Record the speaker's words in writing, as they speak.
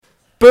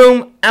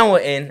And we're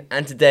in,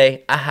 and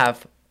today I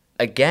have,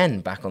 again,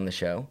 back on the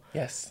show,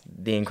 Yes.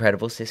 the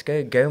incredible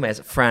Sisco Gomez.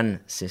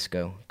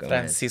 Francisco Gomez.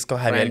 Francisco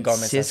Javier Gomez.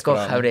 Francisco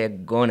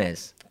Javier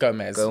Gomez.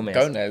 Gomez.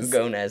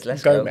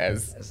 Let's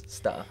Gomez. go.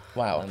 Stutter.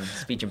 Wow.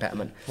 Speech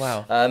impediment.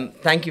 Wow.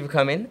 Thank you for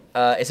coming.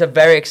 It's a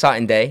very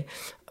exciting day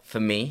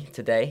for me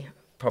today.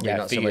 Probably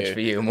not so much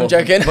for you. I'm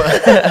joking.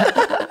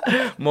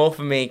 More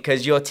for me,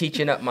 because you're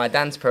teaching up my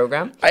dance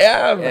program. I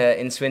am.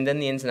 In Swindon,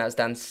 the Ins and Outs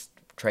dance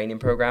training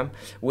program,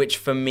 which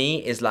for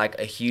me is like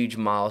a huge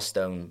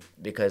milestone,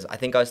 because I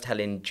think I was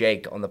telling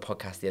Jake on the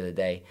podcast the other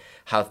day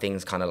how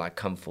things kind of like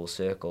come full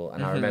circle.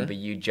 And I remember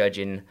you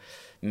judging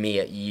me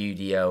at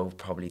UDO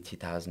probably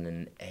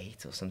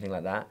 2008 or something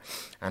like that.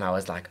 And I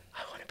was like, I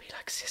want to be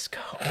like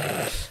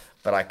Sisco.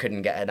 But I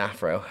couldn't get an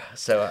afro,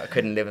 so I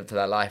couldn't live up to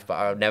that life. But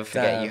I'll never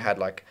forget you had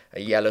like a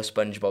yellow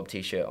SpongeBob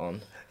t-shirt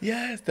on.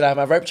 Yes. Did I have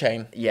my rope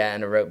chain? Yeah,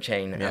 and a rope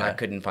chain. And Yeah. I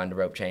couldn't find a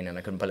rope chain and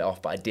I couldn't pull it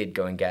off. But I did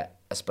go and get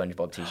a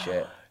SpongeBob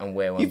t-shirt and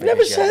wear one. You've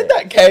never shared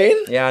that, Kane.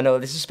 Yeah, I know.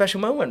 This is a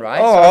special moment,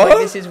 right? Aww. So I'm like,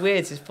 this is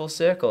weird. This is full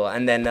circle.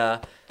 And then,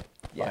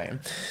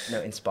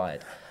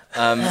 inspired.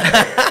 And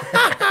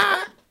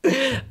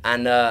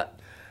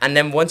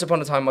then once upon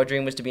a time, my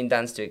dream was to be in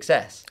Dance to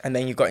Excess. And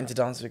then you got into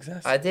Dance to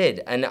Excess. I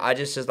did. And I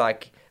just was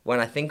like, when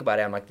I think about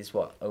it, I'm like, this,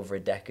 what, over a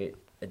decade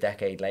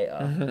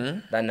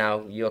later, that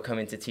now you're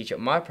coming to teach at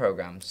my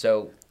program.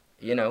 So,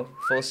 you know,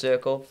 full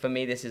circle. For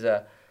me, this is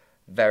a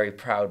very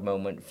proud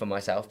moment for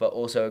myself, but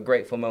also a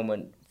grateful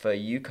moment for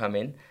you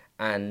coming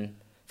and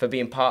for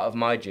being part of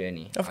my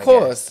journey. Of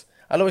course.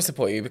 I'll always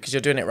support you because you're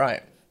doing it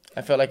right.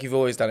 I feel like you've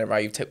always done it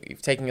right.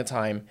 You've taken your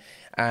time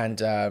and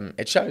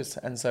it shows.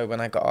 And so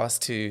when I got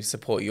asked to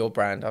support your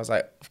brand, I was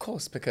like, of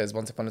course, because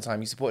once upon a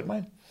time you supported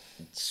mine.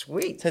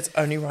 Sweet. So it's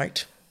only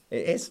right.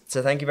 It is.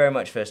 So thank you very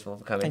much, first of all,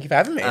 for coming. Thank you for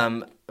having me.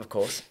 Of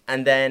course.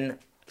 And then,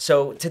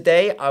 so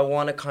today I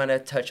want to kind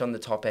of touch on the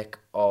topic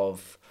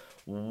of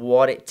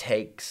what it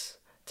takes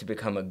to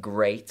become a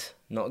great,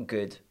 not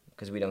good,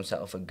 because we don't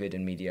settle for good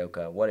and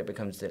mediocre, what it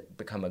becomes to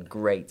become a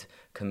great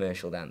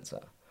commercial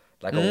dancer,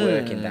 like a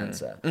working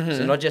dancer.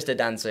 So not just a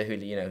dancer who,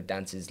 you know,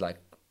 dances like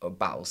a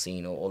battle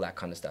scene or all that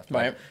kind of stuff.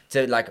 Right.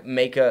 To like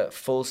make a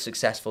full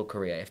successful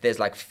career. If there's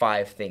like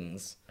 5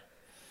 things,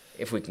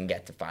 if we can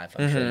get to 5,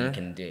 I'm sure you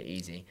can do it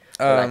easy.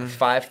 But like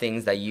 5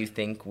 things that you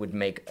think would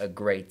make a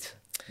great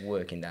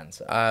working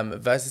dancer.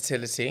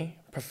 Versatility,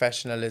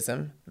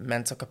 professionalism,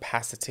 mental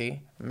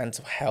capacity,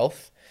 mental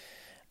health,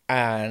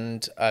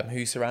 and who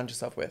you surround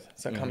yourself with.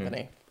 So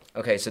company.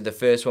 Okay, so the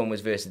first one was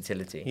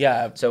versatility.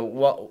 Yeah.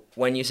 So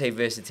when you say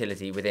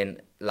versatility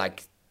within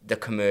like the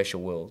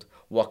commercial world,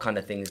 what kind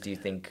of things do you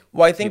think?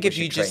 Well, I think people if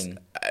you should train?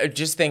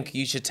 just think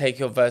you should take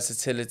your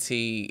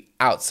versatility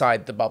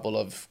outside the bubble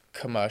of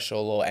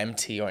commercial or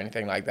MT or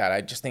anything like that. I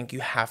just think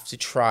you have to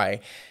try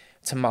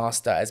to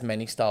master as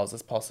many styles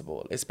as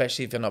possible,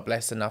 especially if you're not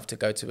blessed enough to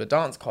go to a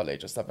dance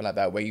college or something like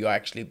that, where you're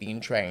actually being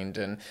trained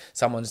and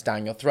someone's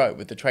down your throat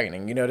with the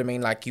training. You know what I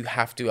mean? Like, you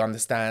have to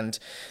understand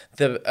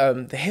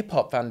the hip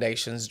hop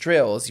foundations,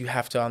 drills. You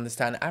have to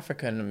understand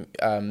African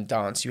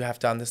dance. You have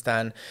to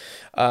understand,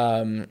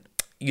 the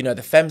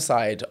femme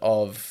side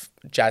of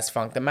jazz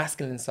funk, the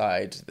masculine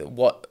side,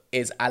 what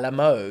is a la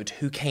mode,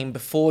 who came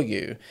before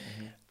you.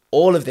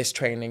 All of this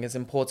training is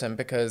important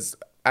because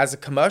as a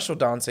commercial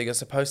dancer, you're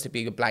supposed to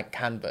be a blank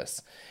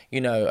canvas.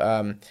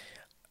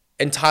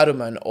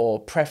 Entitlement or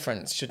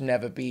preference should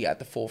never be at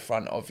the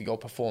forefront of your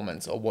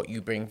performance or what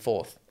you bring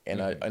forth in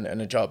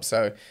a job.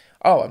 So,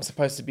 I'm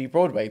supposed to be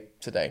Broadway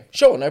today.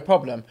 Sure, no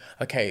problem.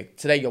 Okay,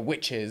 today you're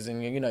witches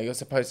and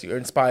you're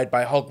inspired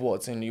by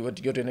Hogwarts and you're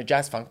doing a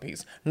jazz funk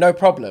piece. No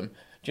problem.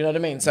 Do you know what I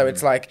mean? So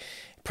it's like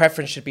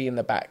preference should be in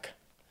the back.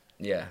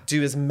 Yeah.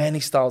 Do as many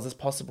styles as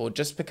possible,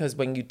 just because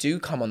when you do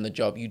come on the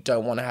job, you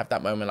don't want to have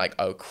that moment like,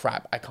 oh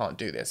crap, I can't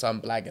do this, so I'm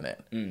blagging it.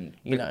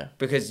 You know,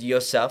 because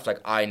yourself, like,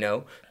 I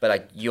know, but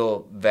like,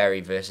 you're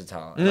very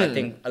versatile. And I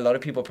think a lot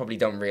of people probably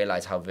don't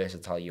realize how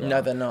versatile you are.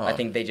 No, they're not. I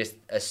think they just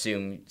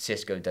assume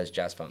Sisco does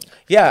jazz funk.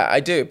 Yeah, I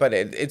do, but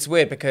it's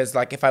weird because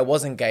like, if I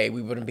wasn't gay,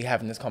 we wouldn't be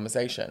having this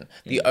conversation.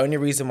 The only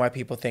reason why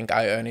people think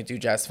I only do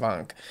jazz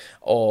funk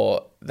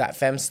or that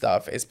femme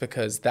stuff is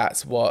because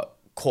that's what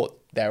caught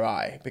their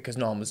eye, because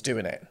no one was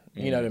doing it.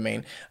 You know what I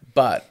mean?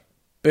 But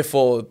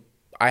before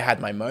I had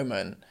my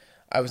moment,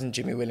 I was in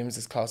Jimmy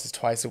Williams' classes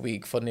twice a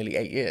week for nearly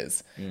 8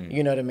 years.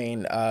 You know what I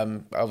mean?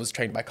 I was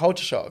trained by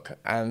Culture Shock.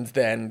 And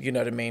then, you know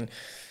what I mean?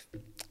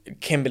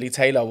 Kimberly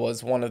Taylor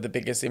was one of the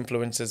biggest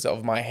influences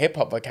of my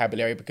hip-hop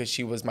vocabulary because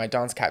she was my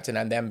dance captain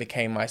and then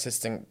became my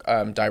assistant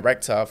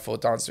director for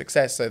Dance to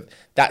Success. So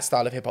that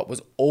style of hip-hop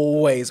was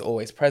always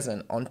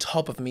present, on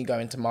top of me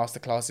going to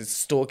masterclasses,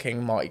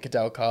 stalking Marty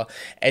Kudelka,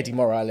 Eddie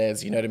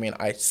Morales, you know what I mean?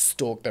 I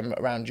stalked them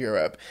around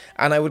Europe.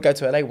 And I would go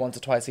to LA once or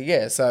twice a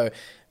year. So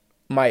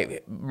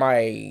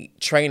my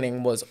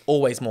training was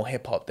always more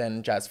hip-hop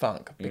than jazz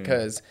funk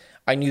because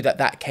I knew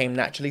that came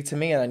naturally to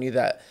me, and I knew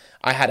that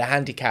I had a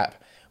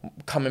handicap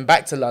coming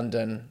back to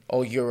London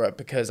or Europe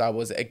because I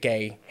was a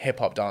gay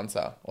hip-hop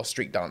dancer or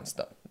street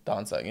dancer,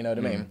 you know what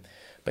I mean?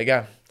 But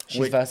yeah,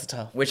 she's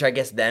versatile. Which I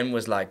guess then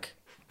was like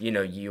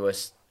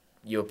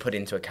you were put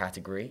into a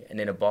category and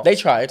in a box. They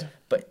tried.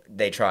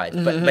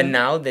 But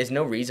now there's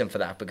no reason for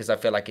that, because I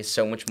feel like it's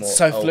so much more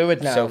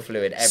fluid now. So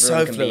fluid.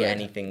 Everyone can be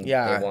anything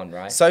they want,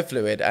 right? So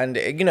fluid. And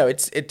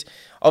it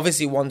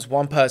obviously once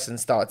one person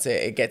starts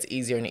it gets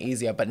easier and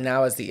easier. But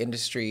now as the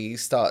industry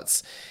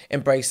starts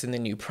embracing the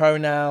new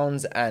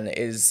pronouns and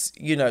is,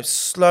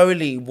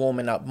 slowly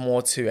warming up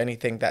more to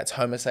anything that's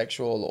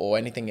homosexual or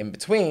anything in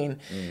between,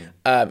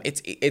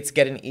 it's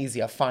getting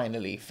easier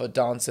finally for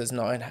dancers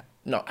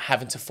not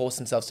having to force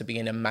themselves to be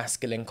in a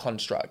masculine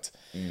construct.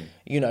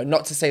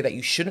 Not to say that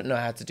you shouldn't know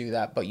how to do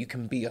that, but you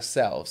can be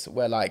yourselves.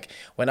 Where like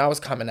when I was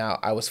coming out,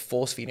 I was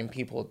force feeding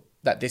people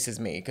that this is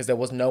me, because there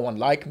was no one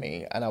like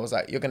me, and I was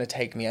like, you're going to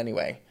take me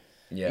anyway.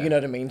 You know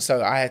what I mean?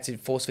 So I had to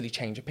forcefully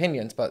change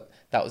opinions, but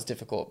that was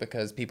difficult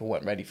because people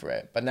weren't ready for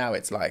it. But now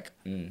it's like,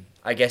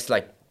 I guess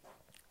like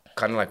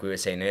kind of like we were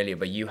saying earlier,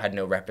 but you had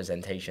no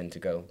representation to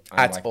go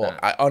at all.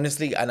 I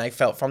honestly, and I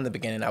felt from the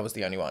beginning I was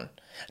the only one.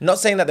 Not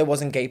saying that there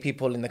wasn't gay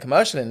people in the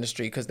commercial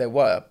industry, because there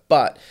were,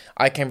 but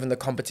I came from the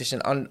competition,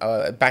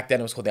 back then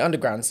it was called the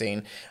underground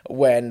scene,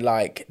 when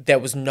like there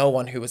was no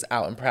one who was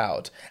out and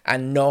proud,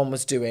 and no one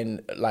was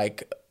doing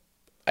like,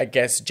 I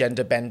guess,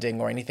 gender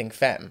bending or anything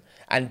femme,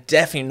 and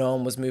definitely no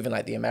one was moving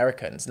like the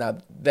Americans. Now,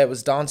 there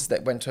was dancers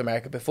that went to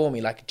America before me,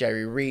 like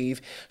Jerry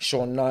Reeve,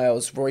 Shawn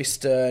Niles,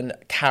 Royston,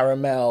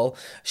 Caramel,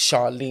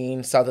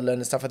 Charlene Sutherland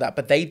and stuff like that,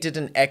 but they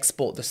didn't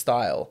export the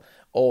style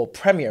or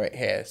premiere it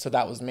here, so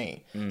that was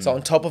me. So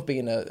on top of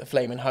being a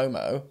flaming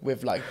homo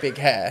with like big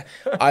hair,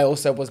 I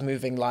also was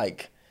moving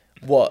like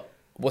what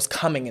was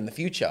coming in the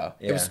future.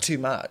 It was too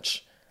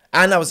much.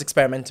 And I was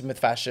experimenting with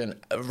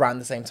fashion around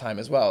the same time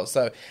as well.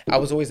 So I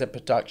was always at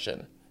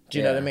production. Do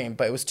you know what I mean?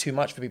 But it was too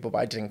much for people, but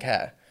I didn't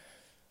care.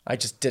 I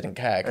just didn't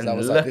care, because I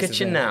was like, look at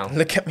you now.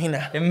 Look at me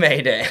now. You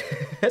made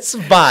it.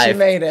 Survived. She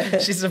made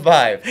it. She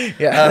survived.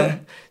 Yeah.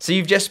 So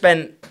you've just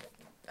spent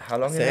how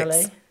long 6. in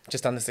LA?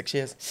 Just under 6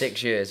 years.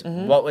 6 years.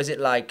 What was it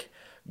like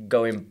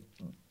going,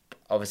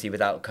 obviously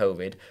without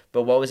COVID,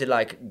 but what was it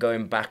like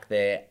going back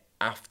there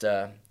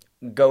after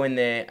going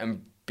there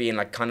and being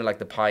like kind of like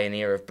the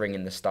pioneer of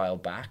bringing the style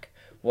back?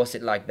 What's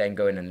it like then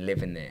going and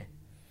living there?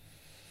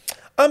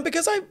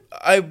 Because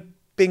I've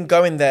been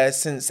going there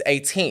since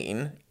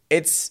 18.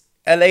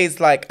 LA's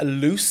like a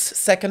loose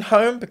second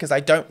home, because I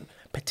don't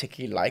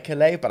particularly like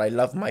LA, but I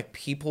love my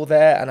people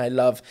there and I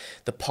love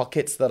the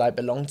pockets that I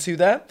belong to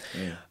there.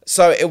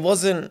 So it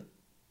wasn't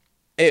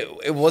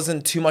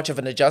too much of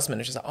an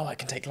adjustment. It's just like, I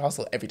can take class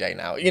every day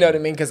now. You know what I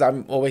mean? Because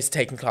I'm always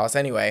taking class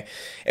anyway.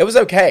 It was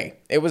okay.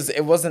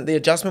 The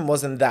adjustment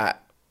wasn't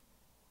that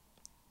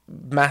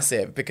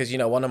massive, because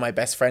one of my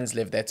best friends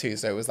lived there too,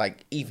 so it was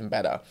like even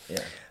better.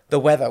 The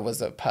weather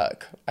was a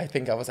perk. I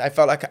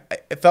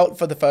felt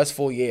for the first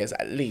 4 years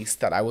at least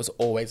that I was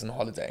always on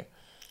holiday,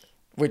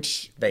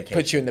 which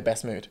puts you in the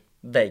best mood.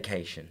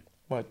 Vacation.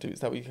 What, is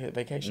that what you call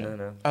vacation?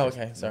 No. Oh,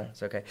 okay, sorry.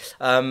 It's okay.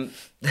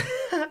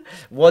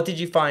 What did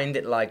you find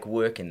it like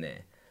working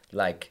there?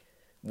 Like,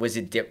 was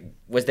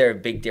there a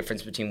big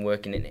difference between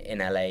working in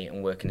LA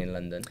and working in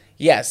London?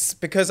 Yes,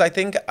 because I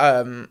think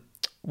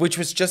which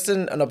was just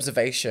an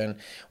observation.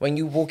 When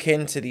you walk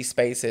into these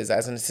spaces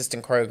as an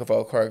assistant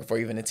choreographer, or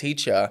even a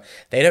teacher,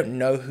 they don't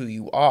know who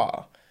you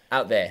are.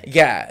 Out there?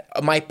 Yeah,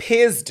 my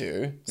peers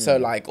do. So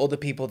like all the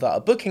people that are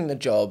booking the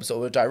jobs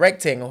or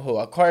directing or who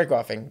are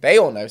choreographing, they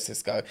all know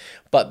Sisco.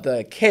 But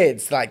the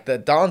kids, like the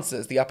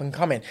dancers, the up and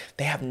coming,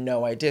 they have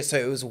no idea. So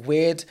it was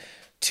weird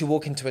to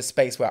walk into a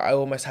space where I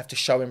almost have to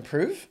show and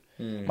prove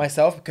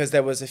myself, because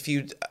there was a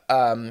few,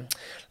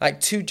 like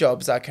 2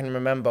 jobs I can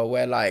remember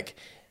where like,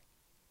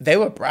 they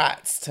were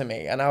brats to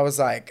me, and I was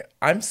like,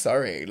 I'm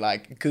sorry,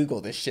 like, Google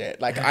this shit.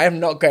 Like, I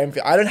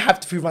don't have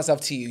to prove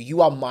myself to you.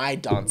 You are my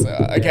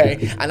dancer,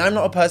 okay? And I'm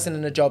not a person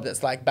in a job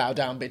that's like, bow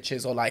down,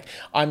 bitches, or like,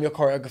 I'm your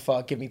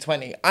choreographer, give me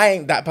 20. I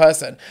ain't that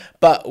person.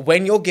 But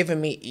when you're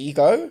giving me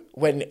ego,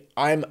 when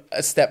I'm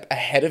a step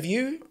ahead of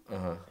you,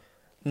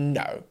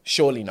 no,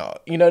 surely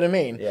not. You know what I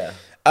mean? Yeah.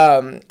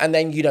 And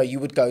then, you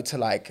would go to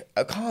like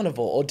a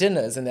carnival or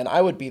dinners, and then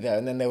I would be there,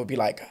 and then they would be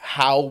like,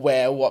 how,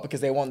 where, what,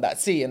 because they want that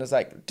C. And it's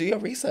like, do your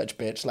research,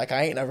 bitch. Like,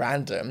 I ain't a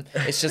random.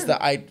 It's just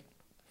that I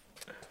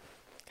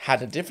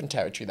had a different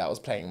territory that I was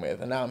playing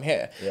with, and now I'm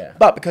here. Yeah.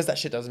 But because that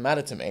shit doesn't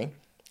matter to me,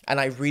 and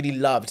I really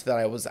loved that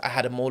I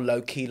had a more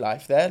low-key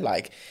life there.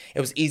 Like,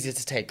 it was easier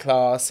to take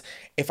class.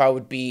 If I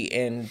would be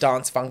in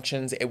dance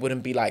functions, it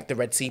wouldn't be like the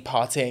Red Sea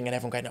partying and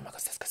everyone going, oh my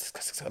God,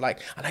 this. Like,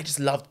 and I just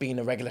loved being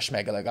a regular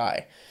schmegular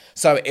guy.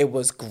 So it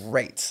was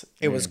great.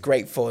 It was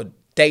great for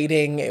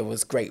dating. It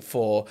was great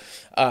for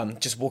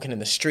just walking in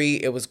the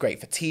street. It was great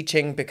for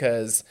teaching,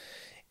 because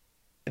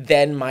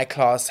then my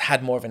class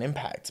had more of an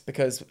impact,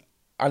 because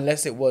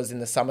unless it was in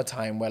the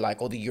summertime where like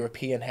all the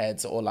European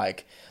heads or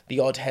like the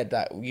odd head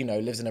that,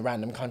 lives in a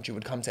random country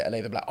would come to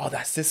LA, they'd be like, oh,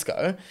 that's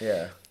Sisco.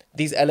 Yeah.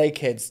 These LA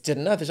kids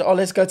didn't know. They're just,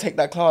 let's go take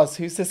that class.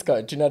 Who's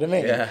Sisco? Do you know what I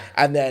mean? Yeah.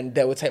 And then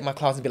they would take my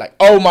class and be like,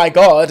 oh my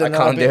God. And I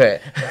can't do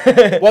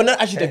it. Well, no,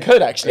 actually they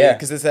could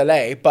because it's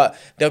LA, but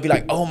they'll be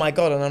like, oh my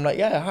God. And I'm like,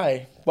 yeah,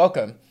 hi,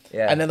 welcome.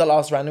 Yeah. And then they'll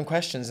ask random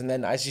questions. And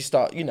then as you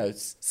start, you know,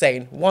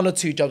 saying 1 or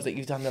 2 jobs that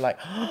you've done, they're like,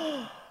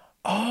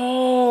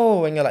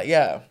 oh, and you're like,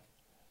 yeah.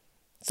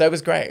 So it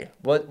was great.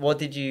 What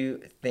did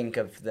you think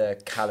of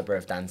the caliber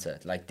of dancer?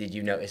 Like, did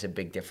you notice a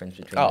big difference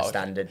between the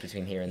standard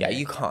between here and there? Yeah,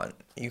 you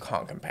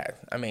can't compare.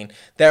 I mean,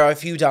 there are a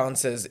few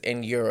dancers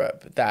in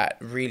Europe that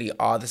really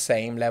are the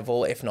same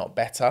level, if not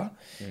better.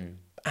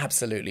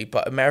 Absolutely.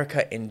 But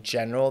America in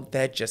general,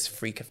 they're just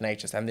freak of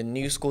natures. And the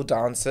new school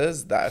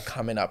dancers that are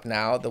coming up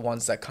now, the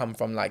ones that come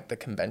from like the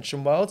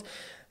convention world,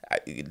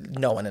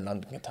 no one in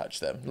London can touch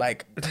them.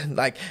 Like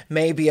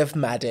maybe a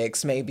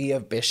Maddox, maybe a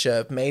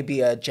Bishop,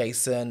 maybe a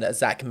Jason, a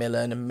Zach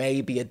Millen,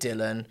 maybe a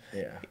Dylan.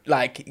 Yeah.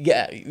 Like,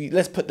 yeah,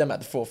 let's put them at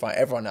the forefront.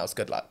 Everyone else,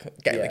 good luck.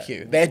 Get in the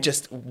queue. They're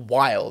just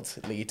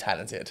wildly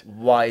talented.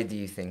 Why do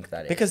you think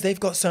that is? Because they've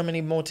got so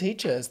many more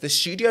teachers. The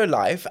studio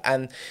life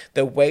and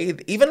the way,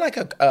 even like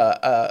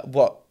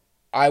what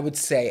I would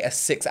say a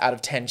 6 out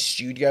of 10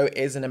 studio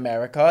is in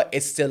America,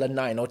 is still a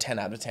 9 or 10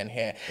 out of 10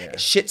 here. Yeah. It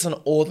shits on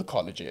all the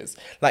colleges.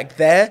 Like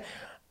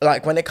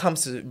when it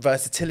comes to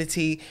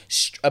versatility,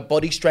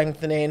 body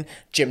strengthening,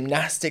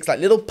 gymnastics, like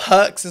little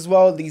perks as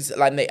well. These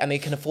they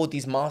can afford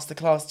these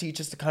masterclass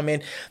teachers to come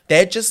in.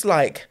 They're just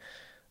like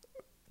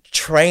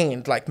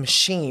trained like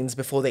machines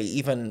before they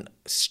even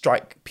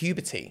strike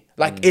puberty.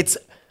 Like it's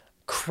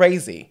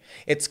crazy.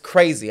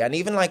 And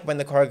even like when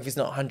the choreography is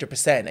not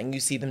 100% and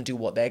you see them do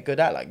what they're good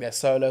at, like their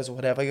solos or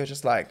whatever, you're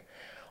just like,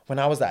 when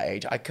I was that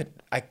age,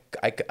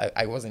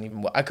 I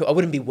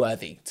wouldn't be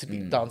worthy to be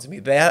dancing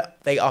with.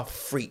 They are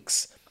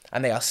freaks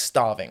and they are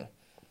starving.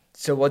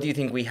 So what do you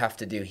think we have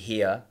to do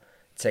here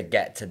to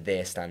get to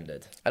their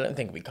standard? I don't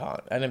think we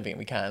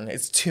can.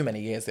 It's too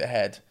many years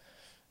ahead.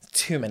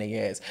 Too many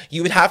years.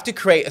 You would have to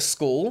create a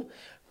school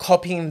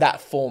copying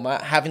that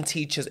format, having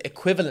teachers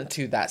equivalent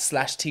to that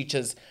 /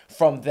 teachers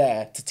from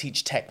there to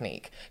teach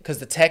technique. Because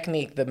the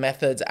technique, the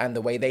methods and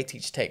the way they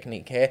teach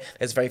technique here,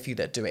 there's very few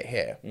that do it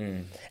here.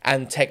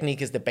 And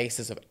technique is the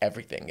basis of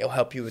everything. It'll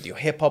help you with your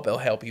hip hop, it'll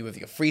help you with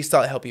your freestyle,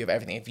 it'll help you with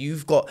everything. If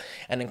you've got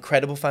an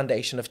incredible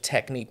foundation of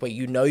technique where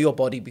you know your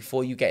body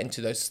before you get into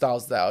those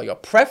styles that are your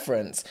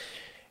preference,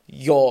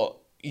 your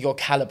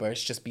caliber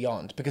is just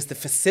beyond, because the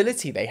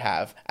facility they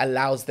have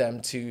allows them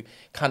to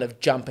kind of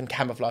jump and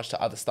camouflage to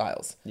other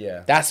styles.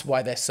 Yeah. That's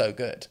why they're so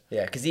good.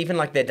 Yeah, because even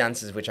like their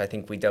dances, which I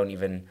think we don't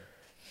even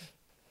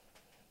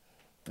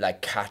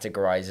like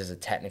categorize as a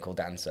technical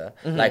dancer,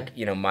 like,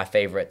 you know, my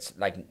favorites,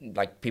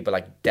 like people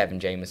like Devin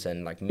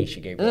Jameson, like Misha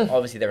Gabriel,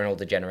 obviously they're an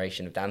older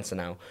generation of dancer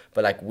now,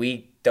 but like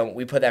we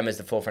put them as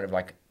the forefront of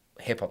like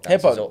hip-hop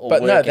dancers or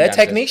but no, they're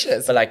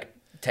technicians. But like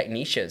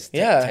technicians.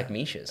 They are.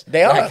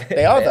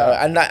 They are though.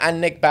 And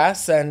Nick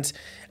Bass and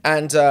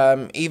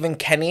even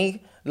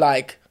Kenny,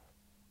 like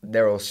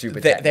they're all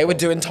super they were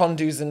doing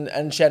tondus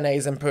and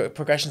chenets and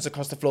progressions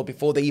across the floor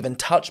before they even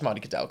touched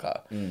Marty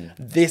Kudelka.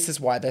 This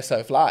is why they're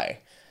so fly.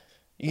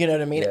 You know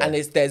what I mean? Yeah. And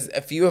there's a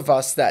few of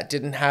us that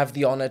didn't have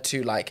the honor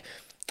to like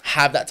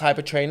have that type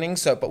of training.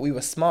 So, but we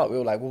were smart. We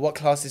were like, well, what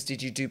classes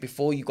did you do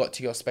before you got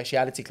to your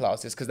speciality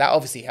classes? Because that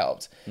obviously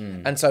helped.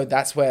 And so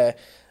that's where,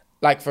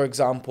 like, for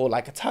example,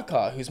 like a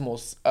Tucker who's more,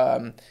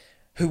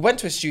 who went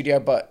to a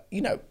studio, but,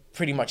 you know,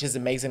 pretty much his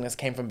amazingness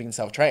came from being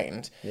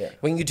self-trained. Yeah.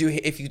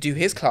 If you do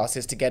his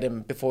classes to get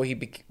him before he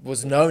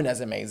was known as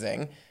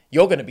amazing,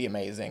 you're going to be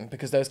amazing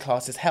because those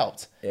classes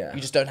helped. Yeah.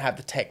 You just don't have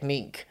the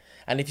technique.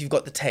 And if you've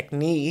got the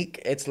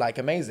technique, it's like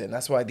amazing.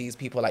 That's why these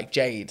people like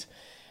Jade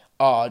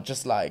are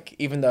just like,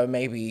 even though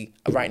maybe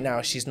right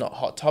now she's not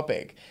hot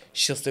topic,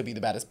 she'll still be the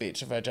baddest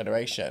bitch of her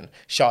generation.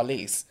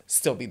 Charlize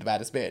still be the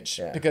baddest bitch.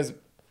 Yeah. Because,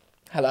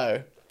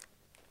 hello,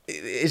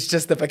 it's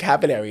just the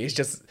vocabulary. It's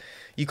just,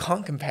 you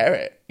can't compare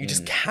it. You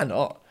just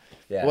cannot.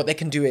 Yeah. What they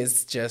can do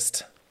is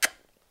just...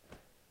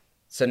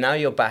 So now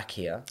you're back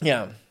here.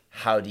 Yeah.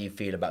 How do you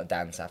feel about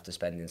dance after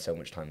spending so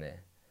much time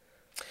there?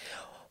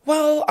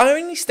 Well, I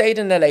only stayed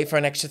in LA for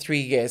an extra 3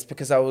 years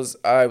because I was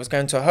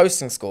going to a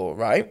hosting school,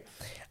 right?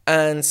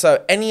 And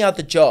so any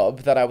other job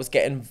that I was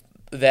getting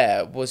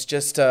there was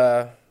just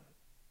extra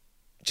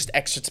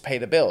to pay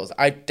the bills.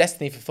 I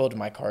desperately fulfilled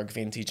my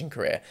choreography and teaching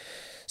career.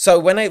 So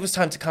when it was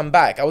time to come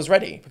back, I was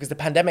ready because the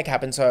pandemic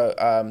happened. So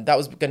that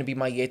was going to be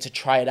my year to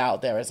try it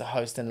out there as a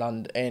host in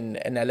London,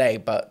 in LA,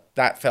 but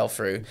that fell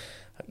through.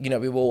 You know,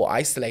 we were all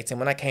isolating.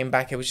 When I came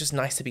back, it was just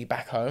nice to be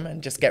back home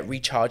and just get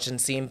recharged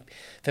and seeing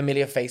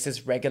familiar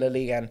faces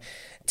regularly and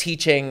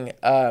teaching,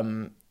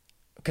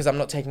 because I'm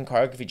not taking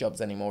choreography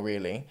jobs anymore,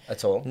 really.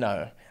 At all?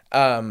 No.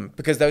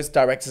 Because those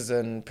directors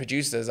and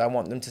producers, I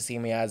want them to see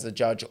me as a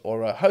judge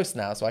or a host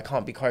now, so I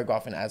can't be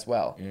choreographing as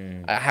well.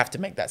 I have to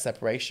make that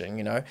separation,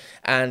 you know?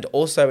 And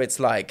also it's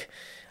like,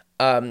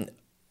 because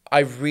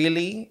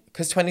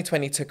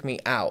 2020 took me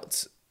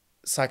out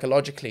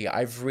psychologically,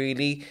 I've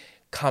really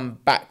come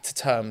back to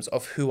terms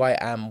of who I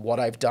am, what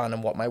I've done,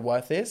 and what my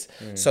worth is.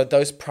 So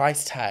those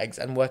price tags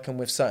and working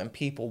with certain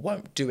people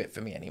won't do it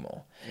for me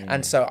anymore.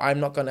 And so I'm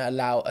not going to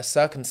allow a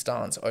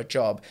circumstance or a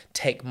job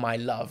take my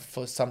love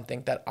for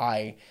something that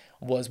I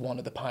was one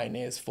of the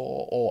pioneers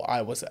for or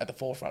I was at the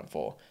forefront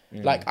for.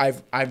 Like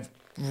I've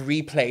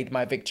replayed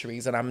my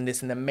victories, and I'm in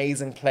this an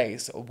amazing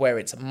place where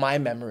it's my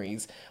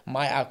memories,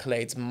 my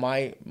accolades,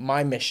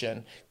 my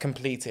mission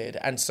completed.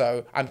 And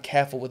so I'm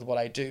careful with what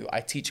I do.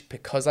 I teach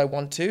because I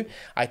want to.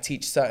 I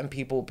teach certain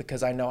people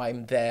because I know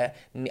I'm there,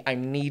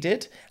 I'm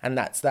needed, and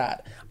that's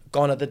that.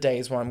 Gone are the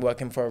days where I'm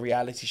working for a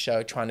reality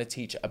show trying to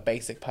teach a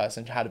basic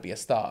person how to be a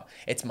star.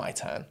 It's my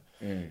turn.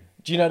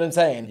 Do you know what I'm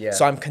saying? Yeah.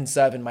 So I'm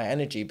conserving my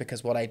energy,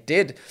 because what I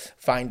did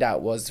find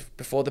out was,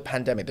 before the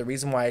pandemic, the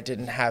reason why I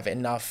didn't have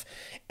enough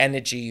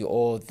energy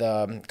or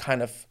the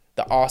kind of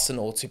the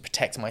arsenal to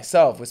protect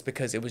myself was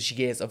because it was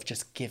years of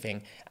just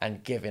giving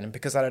and giving. And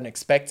because I don't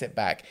expect it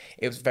back,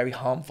 it was very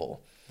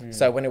harmful.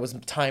 So when it was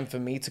time for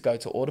me to go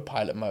to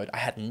autopilot mode, I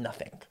had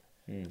nothing.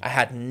 I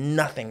had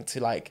nothing to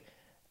like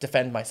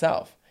defend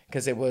myself,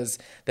 because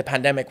the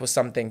pandemic was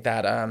something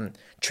that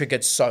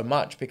triggered so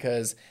much,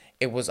 because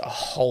it was a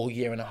whole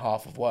year and a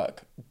half of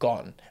work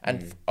gone.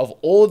 And of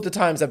all the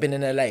times I've been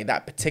in LA,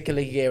 that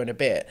particular year and a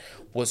bit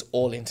was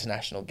all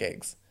international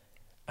gigs.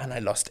 And I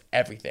lost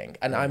everything.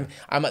 And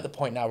I'm at the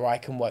point now where I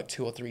can work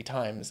 2 or 3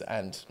 times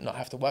and not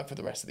have to work for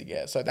the rest of the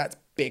year. So that's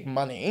big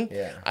money.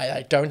 Yeah.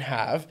 I don't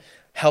have.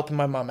 Helping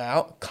my mum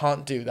out,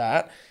 can't do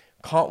that.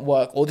 Can't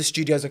work. All the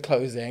studios are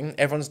closing.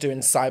 Everyone's doing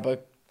cyber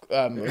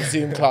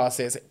Zoom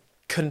classes.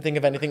 Couldn't think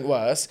of anything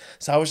worse.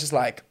 So I was just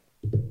like,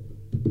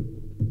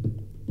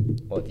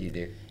 what do you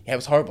do? yeah, it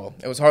was horrible.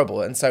 It was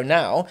horrible. And so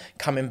now,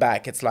 coming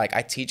back, it's like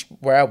I teach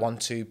where I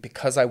want to,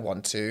 because I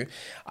want to.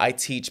 I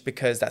teach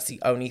because that's the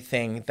only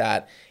thing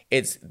that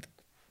is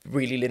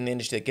really in the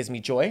industry that gives me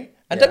joy.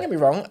 And don't get me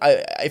wrong,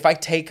 if I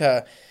take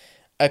a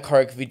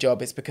choreography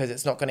job, it's because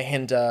it's not going to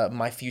hinder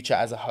my future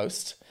as a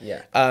host.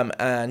 Yeah.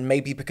 And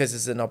maybe because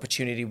it's an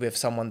opportunity with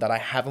someone that I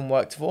haven't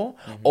worked for,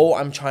 or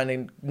I'm trying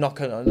to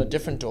knock on a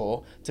different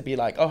door to be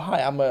like, oh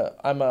hi, I'm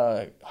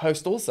a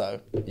host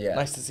also. Yeah.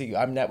 Nice to see you.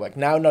 I'm network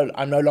now. No,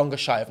 I'm no longer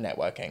shy of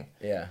networking.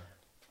 Yeah.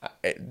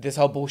 This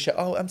whole bullshit.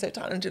 Oh, I'm so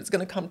talented. It's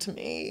gonna come to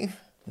me.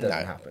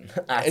 Doesn't happen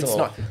at It's all.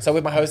 not. So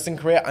with my hosting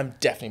career, I'm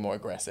definitely more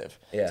aggressive.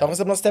 Yeah. So long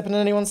as I'm not stepping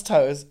on anyone's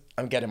toes,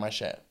 I'm getting my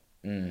shit.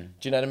 Do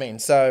you know what I mean?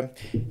 So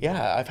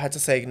yeah, I've had to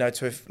say no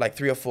to like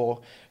 3 or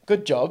 4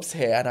 good jobs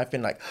here, and I've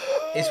been like,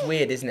 It's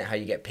weird, isn't it, how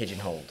you get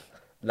pigeonholed?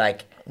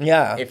 Like,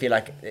 yeah, if you're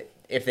like,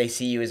 if they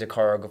see you as a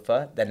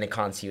choreographer, then they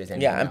can't see you as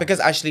anything yeah, and else. because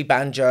Ashley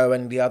Banjo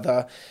and the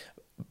other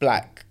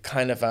black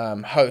kind of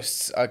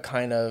hosts are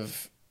kind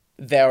of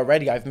there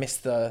already, I've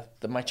missed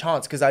my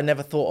chance, because I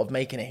never thought of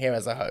making it here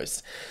as a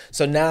host.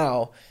 So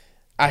now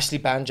Ashley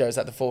Banjo is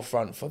at the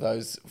forefront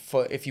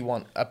for if you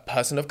want a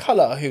person of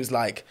color who's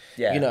like,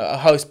 Yeah. you know, a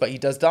host, but he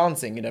does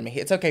dancing, you know what I mean?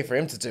 It's okay for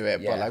him to do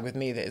it, Yeah. but like with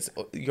me,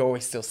 you're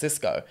always still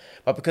Sisco.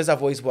 But because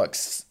I've always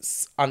worked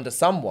under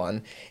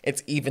someone,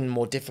 it's even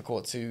more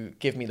difficult to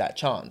give me that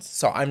chance.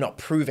 So I'm not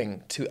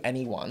proving to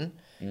anyone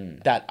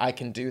that I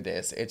can do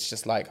this. It's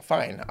just like,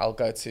 fine, I'll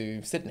go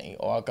to Sydney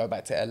or I'll go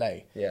back to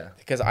LA. Yeah.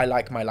 Because I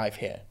like my life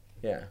here.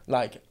 Yeah.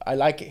 Like, I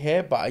like it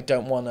here, but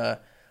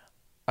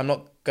I'm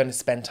not going to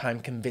spend time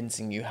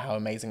convincing you how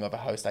amazing of a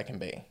host I can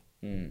be.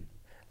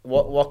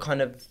 What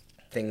kind of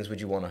things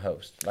would you want to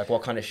host? Like,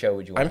 what kind of show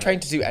would you want I'm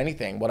trying to do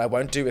anything. What I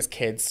won't do is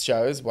kids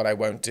shows. What I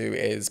won't do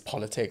is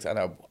politics. And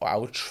I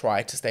will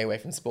try to stay away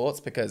from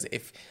sports, because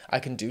if I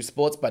can do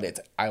sports, but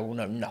I will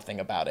know nothing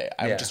about it.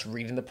 I'm just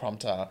reading the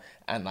prompter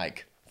and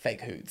like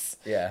fake hoots.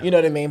 Yeah. You know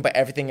what I mean? But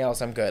everything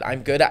else I'm good.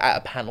 I'm good at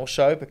a panel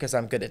show, because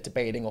I'm good at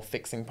debating or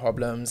fixing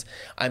problems.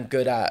 I'm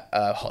good at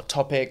hot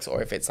topics, or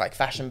if it's like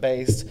fashion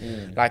based,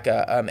 like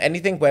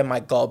anything where my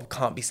gob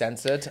can't be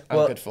censored,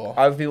 I'm good for.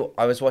 I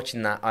was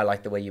watching that I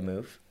Like the Way You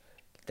Move,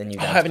 the new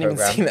dance I haven't even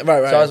program. seen that.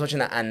 Right. So I was watching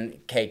that, and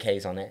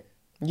KK's on it.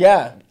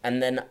 Yeah.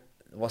 And then,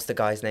 what's the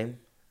guy's name?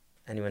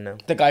 Anyone know?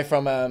 The guy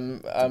from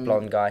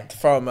Blonde guy.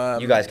 from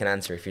You guys can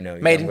answer if you know.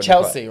 Made in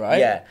Chelsea, right?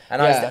 Yeah.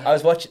 And I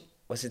was watching.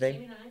 What's his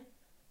name?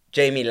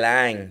 Jamie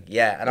Lang.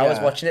 Yeah. And I was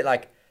watching it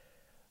like,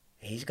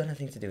 he's got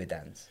nothing to do with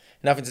dance.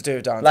 Nothing to do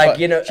with dance. Like, But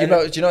you know, do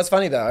you know what's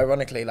funny though?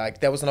 Ironically,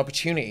 like there was an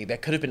opportunity. There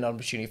could have been an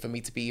opportunity for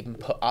me to be even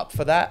put up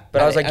for that.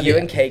 But I was like, you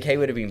and KK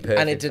would have been perfect.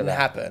 And it didn't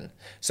happen.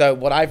 So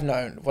what I've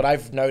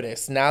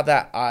noticed now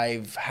that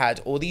I've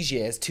had all these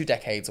years, 2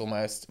 decades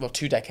almost,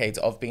 2 decades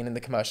of being in the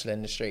commercial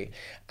industry,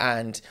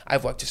 and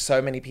I've worked with so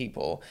many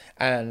people,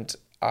 and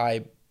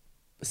I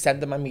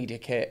send them my media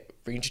kit,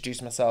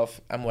 reintroduce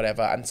myself and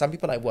whatever. And some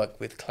people I work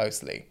with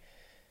closely.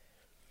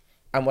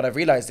 And what I've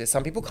realized is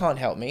some people can't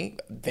help me.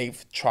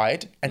 They've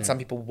tried. And some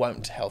people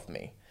won't help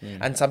me.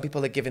 And some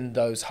people are giving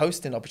those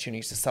hosting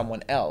opportunities to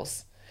someone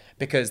else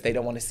because they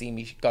don't want to see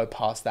me go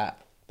past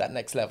that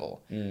next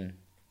level.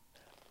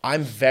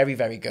 I'm very,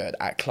 very good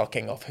at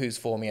clocking off who's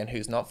for me and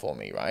who's not for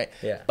me, right?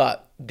 Yeah.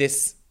 But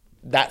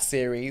that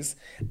series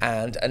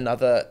and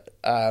another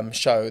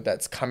show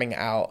that's coming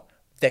out,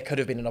 there could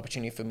have been an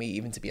opportunity for me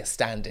even to be a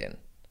stand-in.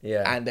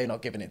 Yeah. And they're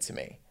not giving it to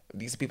me.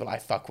 These are people I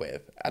fuck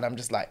with. And I'm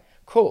just like,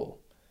 cool.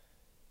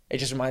 It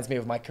just reminds me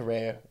of my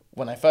career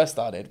when I first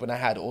started, when I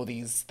had all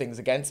these things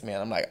against me.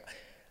 And I'm like,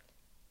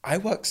 I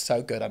work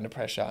so good under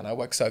pressure, and I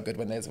work so good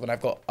when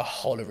I've got a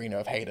whole arena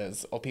of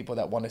haters or people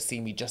that want to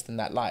see me just in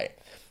that light.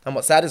 And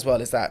what's sad as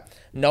well is that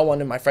no one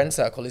in my friend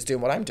circle is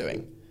doing what I'm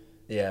doing.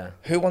 Yeah.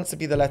 Who wants to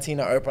be the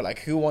Latina Oprah? Like,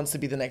 who wants to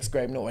be the next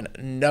Graham Norton?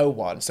 No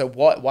one. So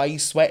what? Why are you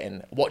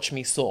sweating? Watch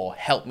me soar.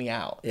 Help me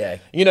out. Yeah.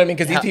 You know what I mean?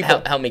 Because these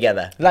people help me get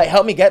there. like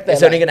help me get there.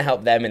 It's only going to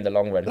help them in the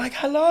long run. Like,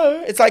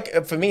 hello. It's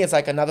like, for me, it's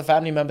like another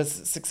family member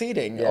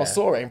succeeding or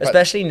soaring. But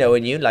especially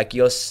knowing you, like,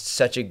 you're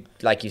such a,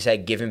 like you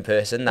said, giving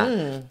person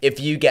that if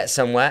you get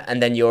somewhere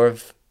and then you're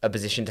of a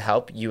position to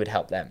help, you would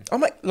help them.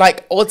 I'm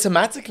like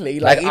automatically.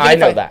 Like I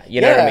know that.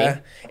 You know what I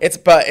mean?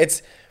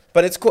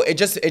 But it's cool. It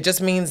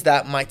just means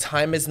that my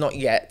time is not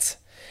yet.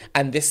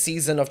 And this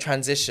season of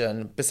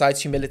transition,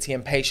 besides humility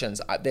and patience,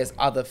 there's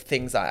other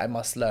things that I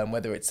must learn,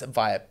 whether it's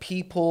via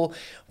people,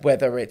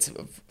 whether it's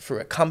through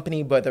a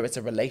company, whether it's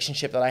a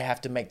relationship that I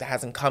have to make that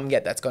hasn't come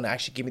yet, that's going to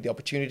actually give me the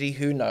opportunity.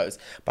 Who knows?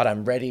 But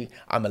I'm ready.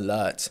 I'm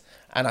alert.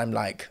 And I'm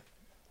like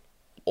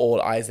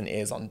all eyes and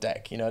ears on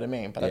deck. You know what I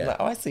mean? But I'm like,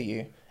 oh, I see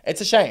you.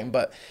 It's a shame.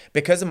 But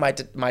because of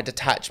my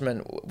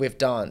detachment with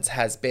dance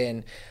has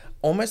been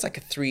almost like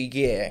a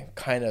 3-year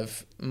kind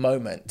of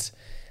moment,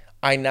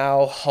 I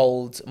now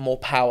hold more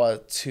power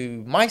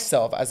to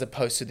myself as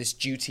opposed to this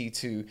duty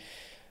to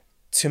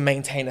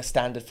maintain a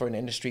standard for an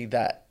industry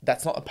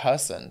that's not a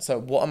person. So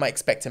what am I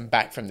expecting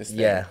back from this thing?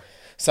 Yeah.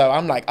 So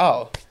I'm like,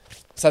 oh,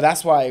 so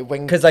that's why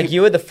because like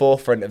you were the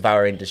forefront of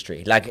our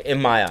industry, like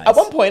in my eyes. At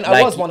one point,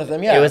 like, I was one of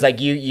them. Yeah. It was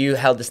like you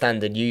held the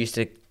standard. You used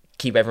to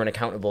keep everyone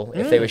accountable.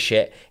 If they were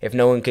shit, if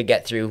no one could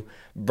get through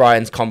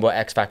Brian's combo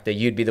X Factor,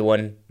 you'd be the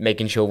one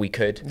making sure we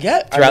could.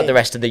 Yeah. Throughout the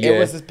rest of the year. It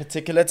was this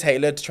particular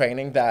tailored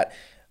training that,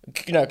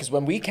 you know, because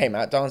when we came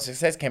out, Dance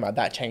Success came out,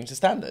 that changed the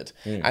standard.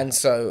 And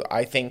so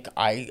I think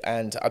I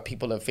and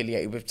people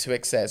affiliated with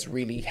 2XS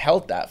really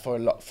held that for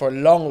a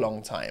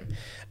long time.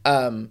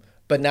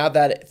 But now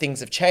that things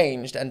have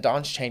changed and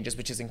dance changes,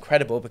 which is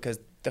incredible because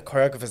the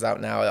choreographers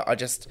out now are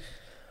just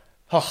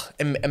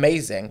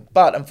amazing.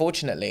 But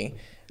unfortunately,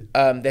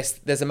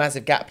 there's a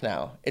massive gap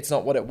now. It's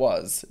not what it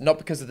was, not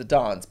because of the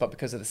dance, but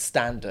because of the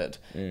standard,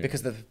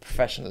 because of the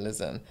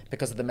professionalism,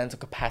 because of the mental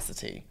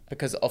capacity,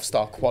 because of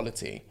star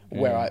quality.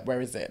 Where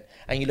is it?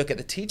 And you look at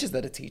the teachers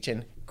that are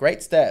teaching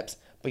great steps,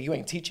 but you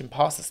ain't teaching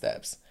past the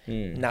steps.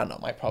 Now, not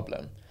my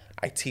problem.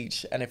 I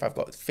teach, and if I've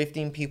got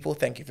 15 people,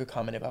 thank you for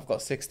coming. If I've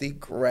got 60,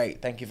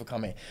 great, thank you for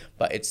coming.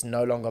 But it's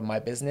no longer my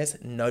business,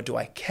 nor do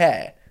I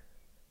care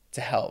to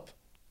help,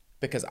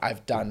 because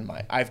I've done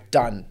it.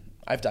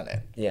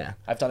 Yeah.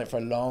 I've done it for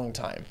a long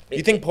time.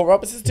 You think Paul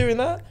Roberts is doing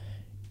that?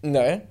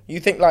 No. You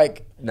think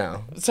like...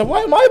 No. So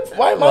why am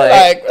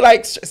I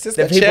like Sisco,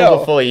 the people chill.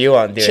 before you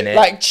aren't doing it.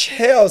 Like,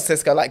 chill,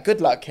 Sisco. Like,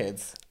 good luck,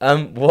 kids.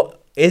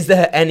 What is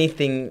there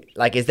anything,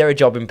 like, is there a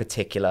job in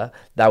particular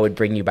that would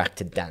bring you back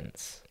to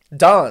dance?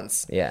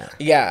 Dance. Yeah.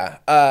 Yeah.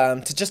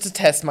 To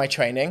test my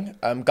training,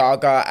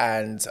 Gaga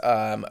and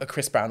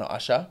Chris Brown or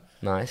Usher.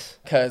 Nice.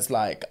 Because,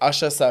 like,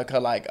 Usher circa,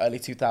 like, early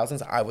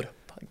 2000s, I would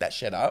fuck that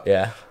shit up.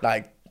 Yeah.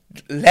 Like,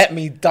 let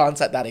me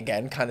dance at that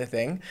again kind of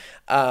thing.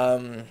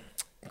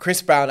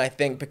 Chris Brown, I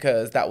think,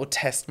 because that will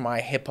test my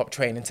hip-hop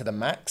training to the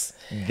max.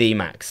 The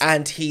max.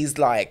 And he's,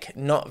 like,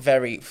 not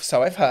very...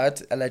 So I've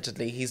heard,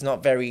 allegedly, he's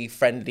not very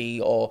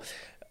friendly or...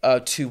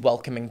 too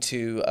welcoming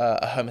to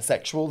a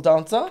homosexual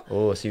dancer.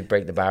 Oh, so you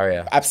break the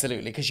barrier.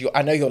 Absolutely, because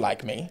I know you're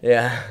like me.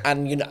 Yeah.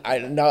 And I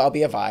know I'll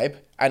be a vibe.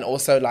 And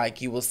also,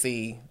 like, you will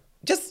see,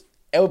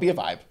 it will be a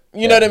vibe.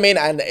 You know what I mean?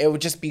 And it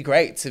would just be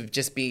great to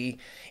just be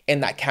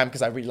in that camp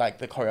because I really like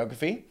the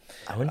choreography.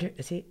 I wonder,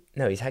 is he?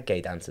 No, he's had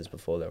gay dancers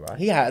before though, right?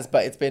 He has,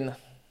 but it's been...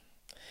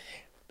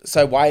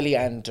 So Wiley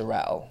and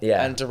Darrell.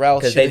 Yeah. And Darrell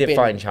because they did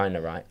Fine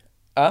China, right?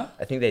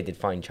 I think they did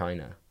Fine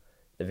China,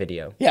 the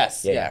video.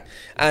 Yes, yeah.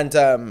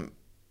 And...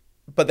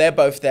 But they're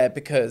both there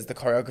because the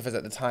choreographers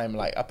at the time,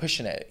 like, are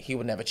pushing it. He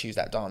would never choose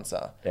that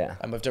dancer. Yeah.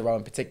 And with Darrell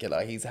in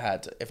particular, he's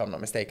had, if I'm not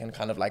mistaken,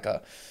 kind of like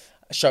a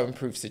show and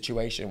prove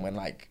situation when,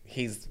 like,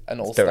 he's an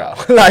all-star.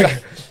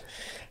 Like,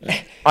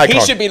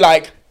 he should be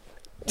like,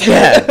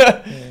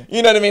 yeah.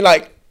 You know what I mean?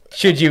 Like,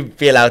 should you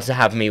be allowed to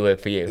have me work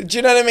for you? Do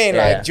you know what I mean?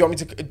 Yeah, like, yeah. do you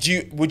want me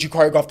to, would you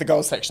choreograph the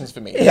girls sections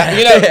for me? Yeah.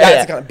 You know, that's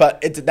Yeah. kind of,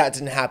 but that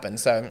didn't happen.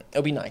 So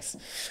it'll be nice.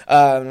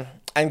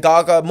 And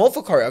Gaga, more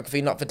for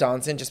choreography, not for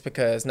dancing, just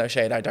because, no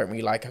shade, I don't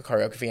really like her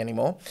choreography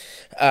anymore.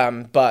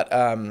 But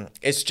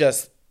it's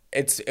just,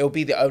 it'll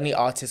be the only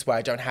artist where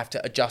I don't have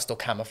to adjust or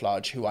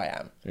camouflage who I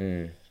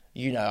am.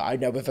 You know, I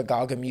know with a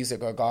Gaga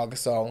music or a Gaga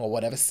song or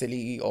whatever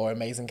silly or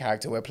amazing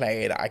character we're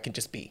playing, I can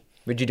just be.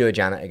 Would you do a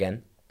Janet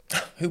again?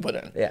 Who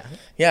wouldn't? Yeah.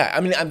 Yeah,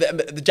 I mean,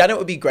 the Janet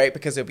would be great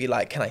because it'll be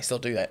like, can I still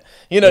do it?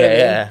 You know what I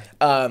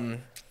mean? Yeah.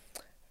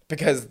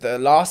 Because the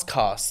last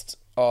cast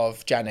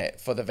of Janet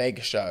for the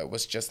Vegas show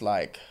was just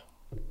like...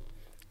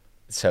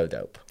 So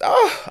dope.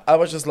 Oh, I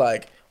was just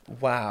like,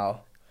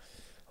 wow.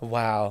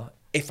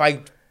 If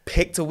I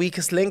picked a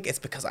weakest link, it's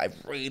because I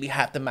really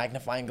had the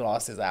magnifying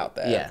glasses out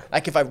there. Yeah.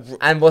 Like if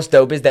And what's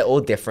dope is they're all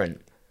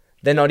different.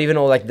 they're not even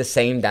all like the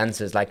same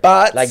dancers. Like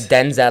But- like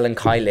Denzel and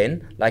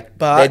Kylie, like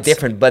But- they're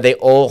different, but they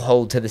all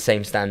hold to the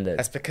same standard.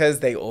 That's because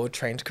they all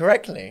trained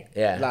correctly.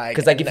 Yeah, Like,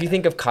 because like and if you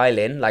think of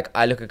Kylie, like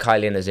I look at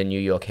Kylie as a New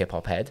York hip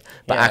hop head,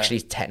 but Yeah. actually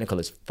he's technical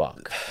as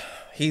fuck.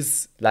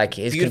 he's Like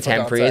his beautiful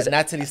contemporaries, dancer.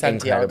 Natalie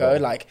Santiago,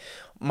 incredible. like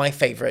my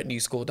favorite new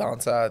school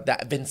dancer.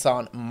 That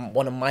Vincent,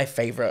 one of my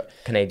favorite.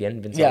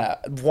 Canadian Vincent. Yeah,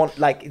 one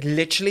like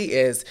literally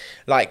is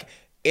like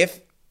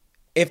if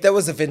there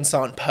was a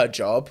Vincent per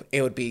job,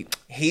 it would be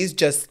he's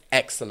just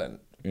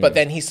excellent. But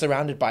then he's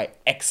surrounded by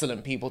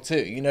excellent people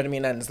too. You know what I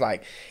mean? And it's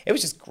like it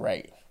was just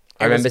great.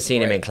 I remember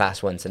seeing him in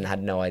class once and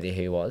had no idea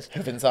who he was.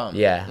 Who Vincent?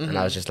 Yeah, and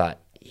I was just like,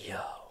 yo,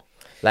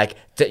 like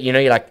you know,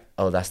 you're like,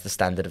 oh, that's the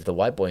standard of the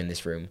white boy in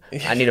this room.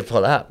 I need to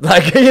pull up.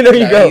 Like you know,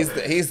 you go.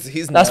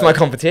 He's that's my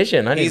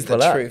competition. I need he's to pull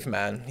the up. truth,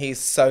 man. He's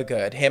so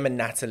good. Him and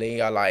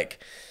Natalie are like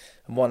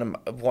some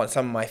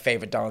of my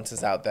favorite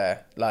dancers out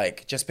there.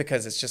 Like just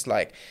because it's just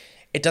like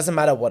it doesn't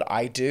matter what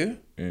I do,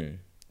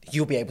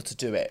 you'll be able to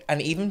do it,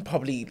 and even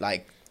probably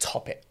like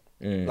top it.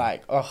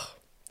 Like oh,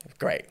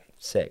 great,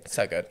 Sick.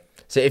 so good.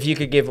 So if you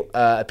could give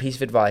a piece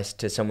of advice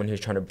to someone who's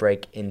trying to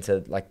break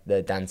into like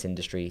the dance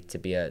industry to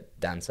be a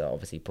dancer,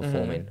 obviously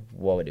performing,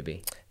 what would it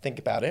be? Think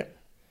about it,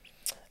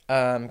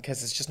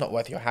 because it's just not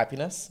worth your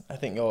happiness. I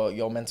think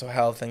your mental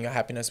health and your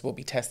happiness will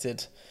be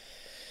tested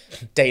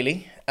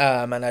daily,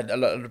 and a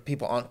lot of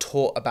people aren't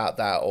taught about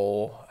that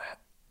or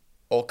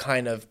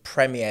kind of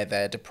premiere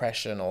their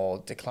depression or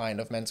decline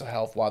of mental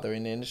health while they're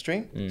in the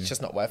industry. It's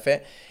just not worth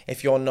it.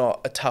 If you're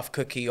not a tough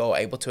cookie or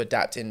able to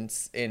adapt in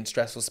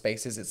stressful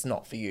spaces, it's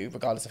not for you,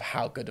 regardless of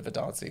how good of a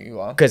dancer you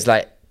are. Because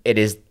like it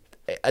is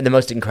the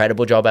most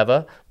incredible job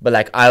ever, but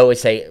like I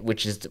always say,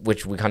 which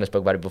we kind of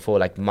spoke about it before,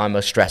 like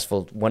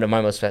one of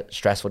my most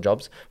stressful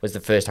jobs was the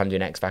first time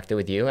doing X Factor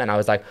with you, and I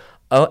was like,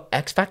 oh,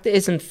 X Factor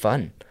isn't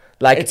fun.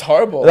 Like it's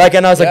horrible. Like,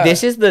 and I was like, Yeah.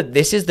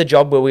 this is the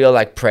job where we all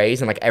like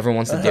praise and like everyone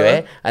wants to do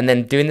it, and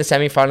then doing the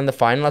semi-final and the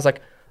final, I was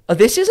like, oh,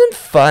 this isn't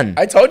fun.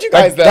 I told you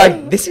guys that.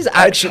 Like this is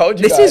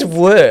actually this is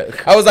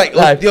work. I was like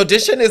the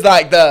audition is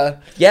like the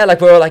yeah,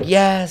 like we're all like,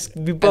 yes,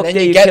 we booked and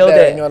then it, you get killed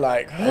there it, and you're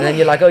like, and then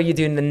you're like, oh, you're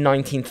doing the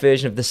 19th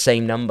version of the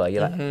same number.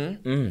 You're like,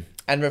 and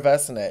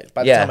reversing it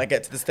by the Yeah. time I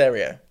get to the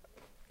stereo.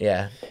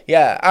 yeah.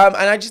 Yeah, and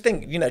I just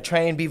think,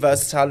 train, be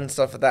versatile and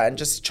stuff like that, and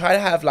just try to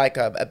have like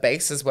a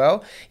base as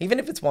well, even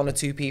if it's one or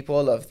two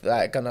people of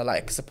that gonna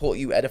like support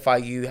you, edify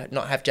you,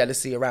 not have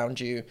jealousy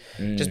around you,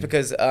 just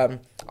because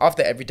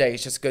after every day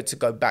it's just good to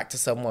go back to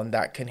someone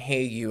that can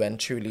hear you and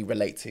truly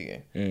relate to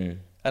you.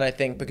 And I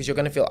think because you're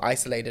gonna feel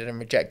isolated and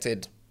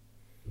rejected,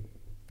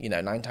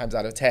 9 times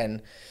out of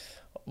 10,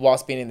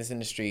 whilst being in this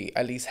industry,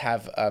 at least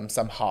have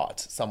some heart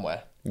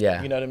somewhere.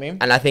 Yeah. You know what I mean?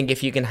 And I think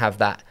if you can have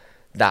that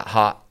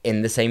heart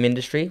in the same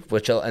industry,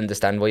 which will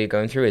understand what you're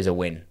going through, is a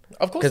win.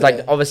 Of course. Because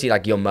like obviously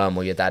like your mum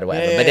or your dad or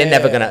whatever, but they're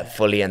never gonna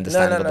fully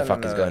understand what the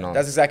fuck is going on.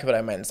 That's exactly what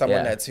I meant. Someone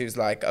Yeah. that's who's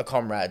like a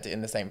comrade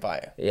in the same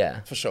fire.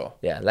 Yeah. For sure.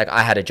 Yeah. Like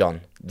I had a John.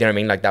 Do you know what I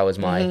mean? Like that was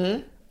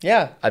my.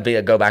 Yeah. I'd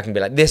go back and be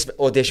like, this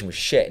audition was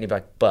shit, and he'd be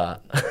like,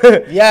 but.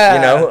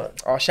 Yeah.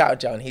 Oh, shout out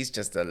John. He's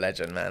just a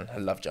legend, man. I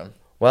love John.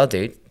 Well,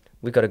 dude,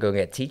 we got to go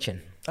get teaching.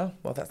 Oh,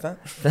 well, that's that.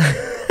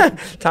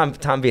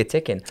 Time be a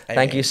ticking.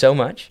 Thank you so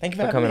much. Thank you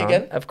for having coming me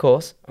on. again. Of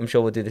course. I'm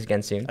sure we'll do this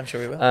again soon. I'm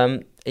sure we will. Are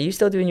you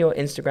still doing your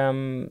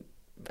Instagram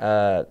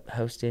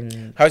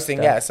hosting? Hosting,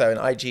 stuff? yeah. So an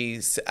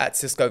IG at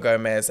Sisco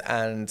Gomez,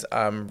 and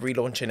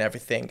relaunching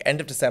everything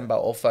end of December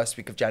or first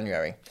week of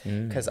January,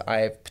 because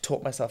I've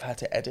taught myself how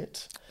to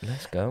edit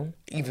Let's go.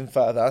 even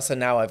further. So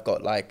now I've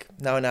got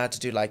now I know how to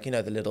do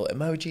the little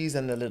emojis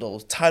and the little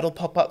title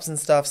pop-ups and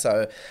stuff.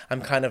 So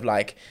I'm kind of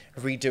like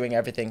redoing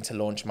everything to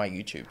launch my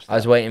YouTube. I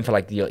was waiting for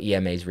like your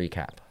EMA's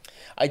recap.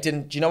 I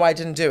didn't. Do you know why I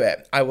didn't do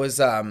it? I was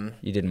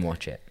You didn't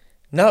watch it.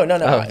 no.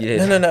 Oh, you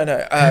did.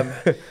 No.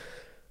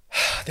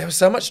 There was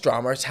so much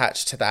drama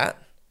attached to that.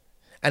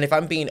 And if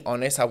I'm being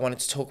honest, I wanted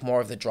to talk more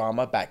of the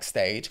drama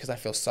backstage because I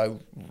feel so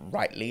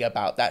rightly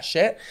about that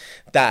shit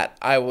that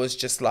I was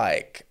just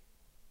like,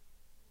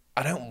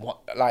 I don't want,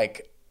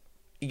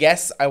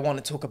 yes, I want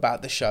to talk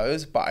about the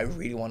shows, but I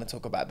really want to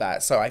talk about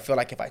that. So I feel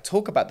like if I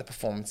talk about the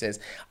performances,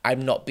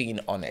 I'm not being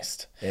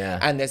honest. Yeah.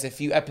 And there's a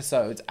few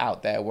episodes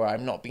out there where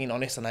I'm not being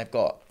honest and I've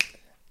got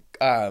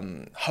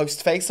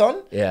host face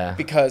on,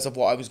 because of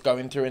what I was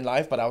going through in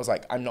life. But I was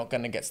like, I'm not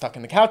going to get stuck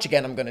in the couch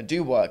again. I'm going to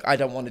do work. I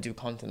don't want to do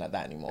content like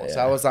that anymore. So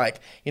I was like,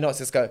 you know what,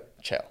 Sisco,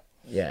 chill.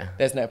 Yeah.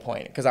 There's no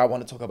point, because I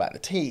want to talk about the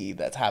tea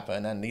that's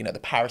happened and the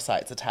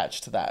parasites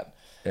attached to that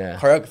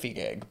choreography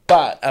gig.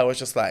 But I was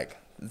just like,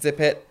 zip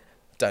it,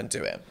 don't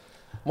do it.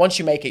 Once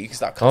you make it, you can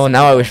start. Oh,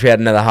 now I wish we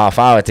had another half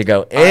hour to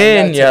go I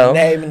know, in, yo. to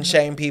name and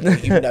shame people.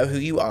 You know who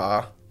you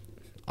are.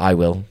 I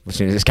will as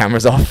soon as this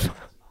camera's off.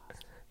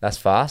 That's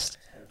fast.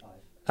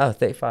 Oh,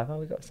 35. Oh,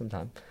 we got some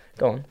time.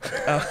 Go on.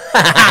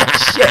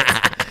 Shit.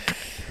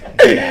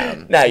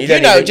 No, you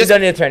don't need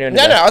to throw anyone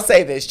No, down. I'll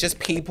say this. Just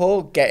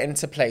people get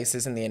into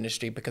places in the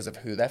industry because of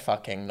who they're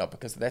fucking, not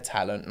because of their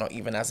talent, not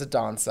even as a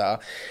dancer,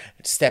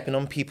 stepping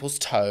on people's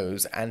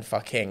toes and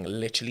fucking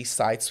literally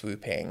side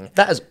swooping.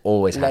 That has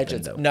always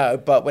happened, though. No,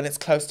 but when it's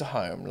close to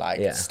home,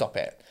 like, stop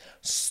it.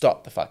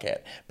 Stop the fuck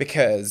it.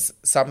 Because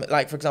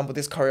for example,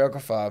 this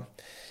choreographer,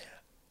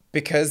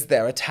 because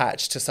they're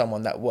attached to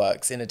someone that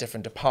works in a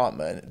different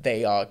department,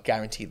 they are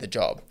guaranteed the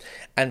job.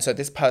 And so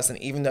this person,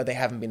 even though they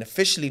haven't been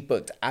officially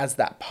booked as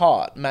that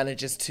part,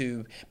 manages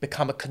to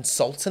become a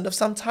consultant of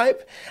some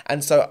type.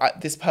 And so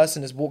this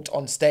person has walked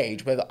on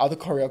stage where the other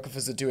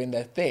choreographers are doing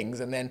their things,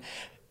 and then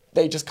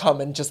they just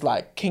come and just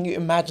like, can you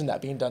imagine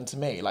that being done to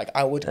me? Like,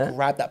 I would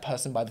grab that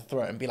person by the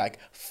throat and be like,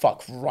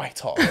 fuck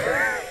right off.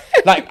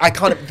 Like, I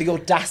can't, the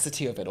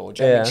audacity of it all.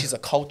 Do you know what I mean? She's a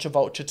culture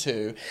vulture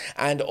too.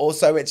 And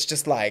also it's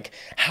just like,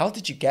 how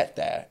did you get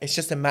there? It's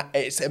just,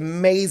 it's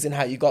amazing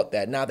how you got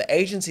there. Now, the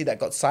agency that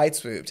got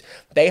sideswooped,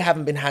 they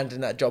haven't been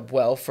handling that job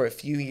well for a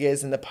few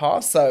years in the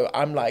past. So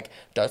I'm like,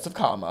 dose of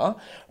karma.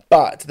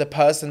 But the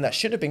person that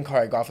should have been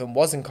choreographing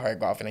wasn't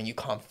choreographing, and you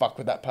can't fuck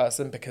with that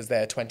person because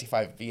they're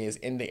 25 years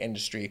in the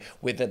industry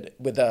with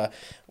a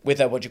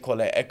what do you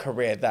call it, a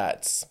career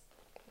that's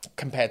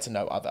compared to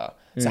no other.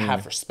 So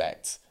have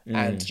respect.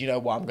 And you know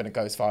what? I'm going to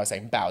go as far as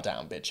saying bow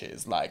down,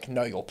 bitches. Like,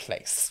 know your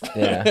place.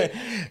 Yeah.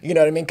 You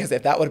know what I mean? Because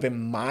if that would have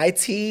been my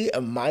tea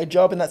and my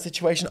job in that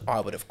situation,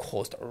 I would have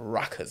caused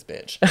ruckus,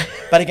 bitch.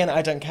 But again,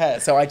 I don't care.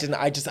 So I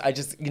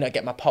just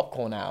get my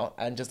popcorn out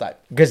and just like...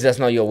 Because that's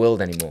not your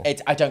world anymore.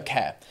 I don't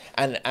care.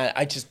 And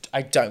I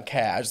don't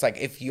care. I just like,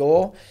 if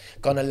you're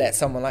going to let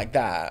someone like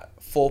that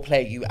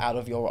foreplay you out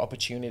of your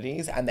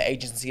opportunities, and the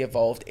agency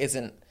involved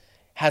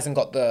hasn't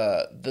got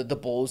the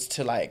balls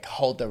to like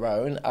hold their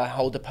own,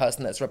 hold the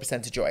person that's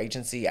represented your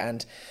agency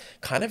and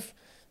kind of,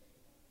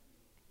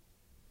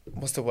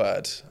 what's the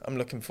word I'm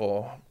looking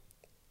for?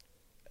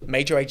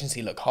 Made your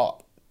agency look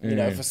hot, you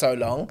know, for so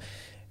long,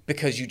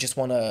 because you just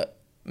want to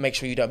make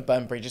sure you don't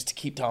burn bridges to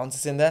keep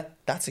dancers in there.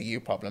 That's a you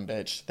problem,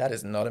 bitch. That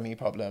is not a me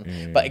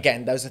problem. But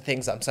again, those are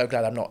things I'm so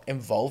glad I'm not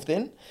involved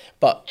in.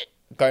 But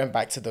going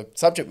back to the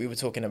subject we were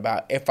talking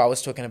about, if I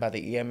was talking about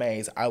the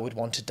EMAs, I would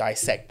want to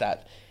dissect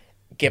that,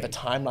 give a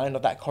timeline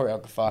of that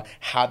choreographer,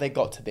 how they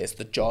got to this,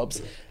 the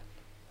jobs.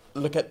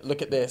 Look at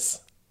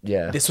this.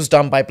 Yeah. This was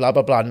done by blah,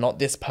 blah, blah, not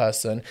this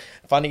person.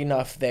 Funny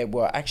enough, they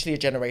were actually a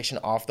generation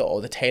after,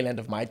 or the tail end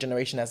of my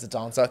generation as a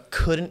dancer.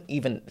 Couldn't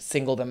even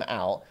single them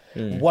out.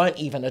 Weren't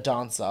even a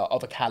dancer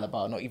of a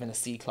caliber, not even a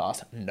C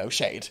class. No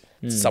shade.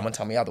 Someone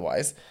tell me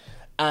otherwise.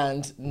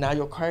 And now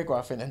you're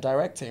choreographing and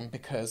directing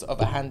because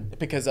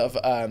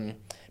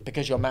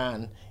your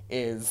man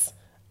is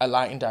a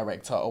lighting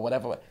director or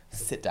whatever.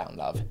 Sit down,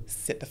 love.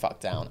 Sit the fuck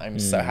down. I'm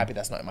so happy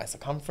that's not in my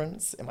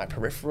circumference, in my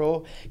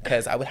peripheral,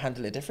 because I would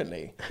handle it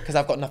differently. Because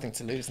I've got nothing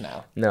to lose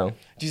now. No.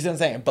 Do you see what I'm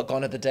saying? But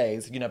gone are the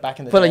days, back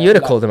in the day. Well, you'd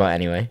have called them out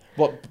anyway.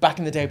 Well, back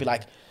in the day, I'd be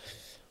like,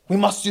 we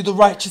must do the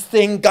righteous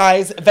thing,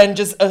 guys.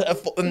 Avengers,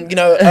 let's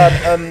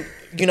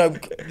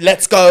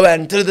go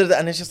and da-da-da-da.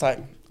 And it's just like,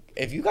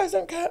 if you guys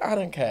don't care, I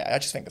don't care. I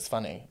just think it's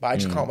funny. But I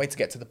just can't wait to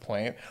get to the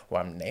point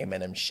where I'm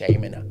naming and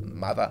shaming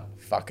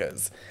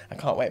motherfuckers. I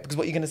can't wait. Because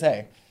what are you going to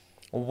say?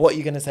 What are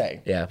you going to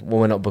say? Yeah, well,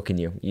 we're not booking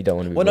you. You don't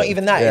want to be Well, booked. not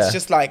even that. Yeah. It's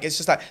just like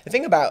the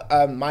thing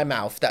about my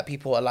mouth that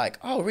people are like,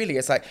 oh, really?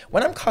 It's like,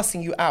 when I'm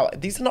cussing you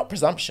out, these are not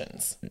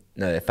presumptions.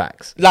 No, they're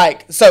facts.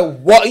 Like, so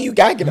what are you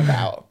gagging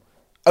about?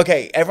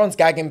 Okay, everyone's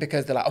gagging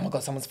because they're like, oh my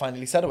God, someone's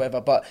finally said or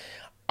whatever. But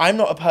I'm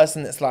not a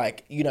person that's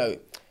like,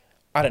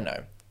 I don't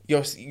know.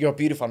 You're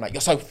beautiful. I'm like,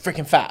 you're so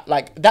freaking fat.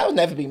 Like, that would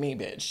never be me,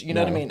 bitch. You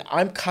know what I mean?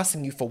 I'm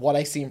cussing you for what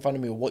I see in front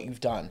of me or what you've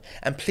done.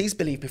 And please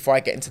believe, before I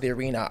get into the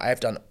arena, I've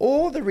done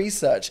all the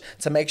research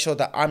to make sure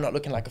that I'm not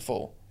looking like a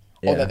fool.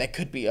 Or that there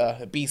could be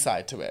a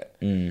B-side to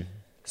it.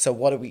 So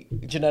what do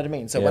you know what I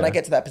mean? So when I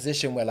get to that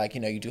position where, like,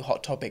 you do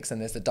hot topics and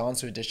there's the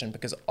dancer edition,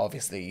 because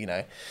obviously,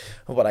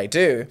 what I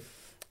do,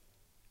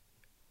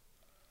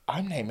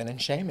 I'm naming and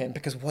shaming,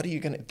 because what are you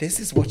going to... This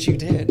is what you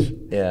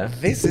did. Yeah.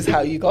 This is how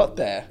you got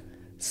there.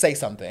 Say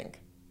something.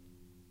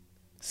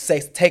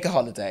 Take a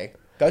holiday.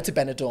 Go to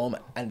Benidorm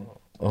and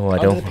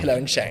under the pillow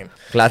in shame.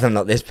 Glad I'm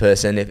not this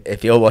person.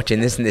 If you're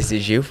watching this and this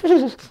is you,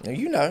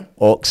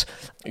 orcs.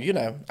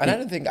 And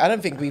I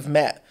don't think we've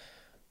met.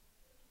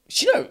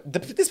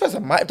 This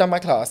person might have done my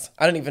class.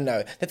 I don't even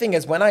know. The thing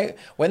is, when I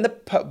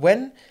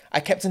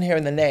kept on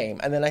hearing the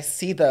name and then I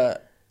see the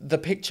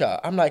picture,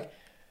 I'm like,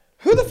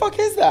 who the fuck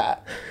is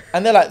that?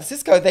 And they're like,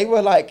 Sisco. They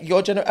were like,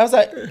 your generation. I was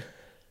like,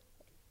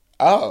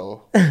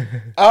 oh,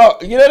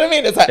 you know what I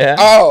mean? It's like,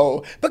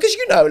 because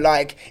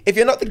like, if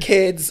you're not the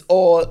kids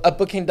or a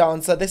booking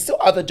dancer, there's still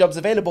other jobs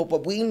available,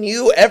 but we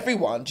knew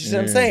everyone. Do you see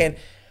what I'm saying?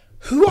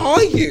 Who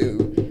are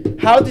you?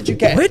 How did you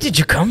get... Where did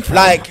you come from?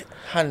 Like,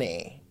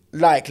 honey,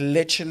 like,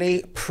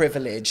 literally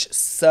privilege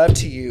served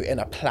to you in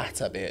a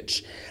platter,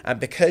 bitch. And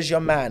because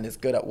your man is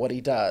good at what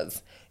he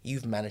does,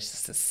 you've managed to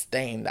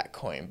sustain that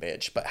coin,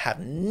 bitch, but have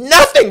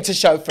nothing to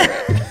show for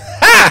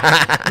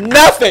it.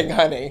 Nothing,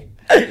 honey.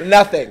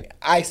 Nothing.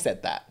 I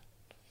said that.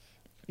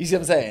 You see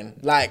what I'm saying?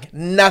 Like,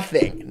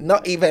 nothing.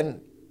 Not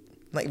even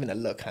a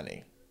look,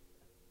 honey.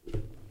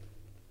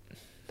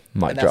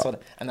 Mic And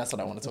drop. that's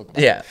what I want to talk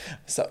about. Yeah.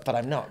 So, but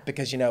I'm not,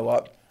 because you know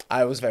what?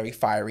 I was very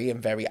fiery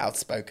and very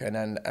outspoken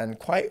and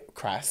quite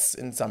crass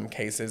in some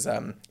cases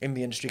in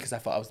the industry, because I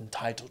thought I was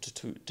entitled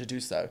to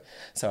do so.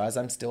 So as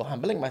I'm still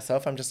humbling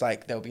myself, I'm just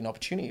like, there'll be an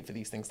opportunity for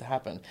these things to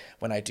happen.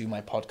 When I do my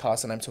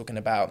podcast and I'm talking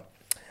about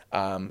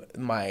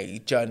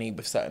my journey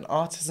with certain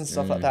artists and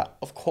stuff like that,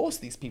 of course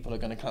these people are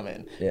going to come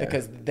in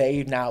because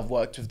they now have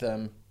worked with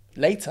them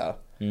later.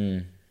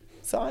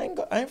 So I ain't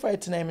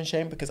afraid to name and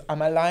shame, because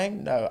am I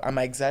lying? No. Am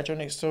I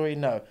exaggerating a story?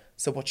 No.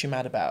 So what you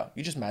mad about?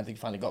 You just mad that you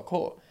finally got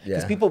caught.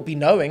 Because people be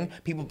knowing,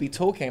 people be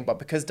talking, but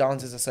because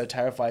dancers are so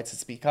terrified to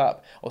speak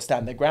up or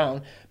stand their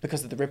ground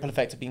because of the ripple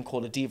effect of being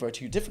called a diva or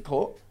too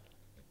difficult.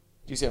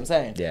 Do you see what I'm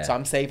saying? Yeah. So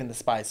I'm saving the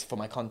spice for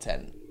my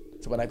content.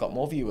 So when I got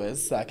more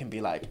viewers, so I can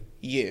be like,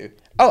 you.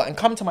 Oh, and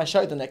come to my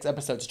show the next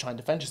episode to try and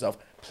defend yourself.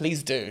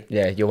 Please do.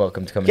 Yeah, you're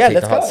welcome to come and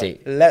take the hot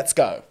seat. Let's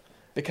go.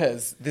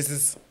 Because this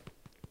is...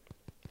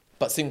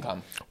 But soon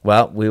come.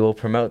 Well, we will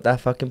promote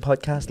that fucking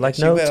podcast like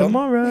Yes, you will.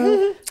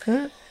 tomorrow.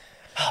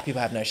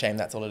 People have no shame,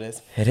 that's all it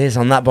is. It is,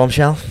 on that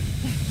bombshell.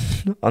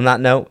 On that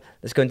note,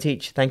 let's go and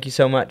teach. Thank you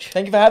so much.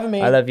 Thank you for having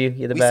me. I love you.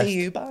 You're the best. See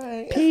you.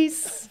 Bye.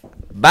 Peace.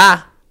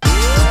 Bye.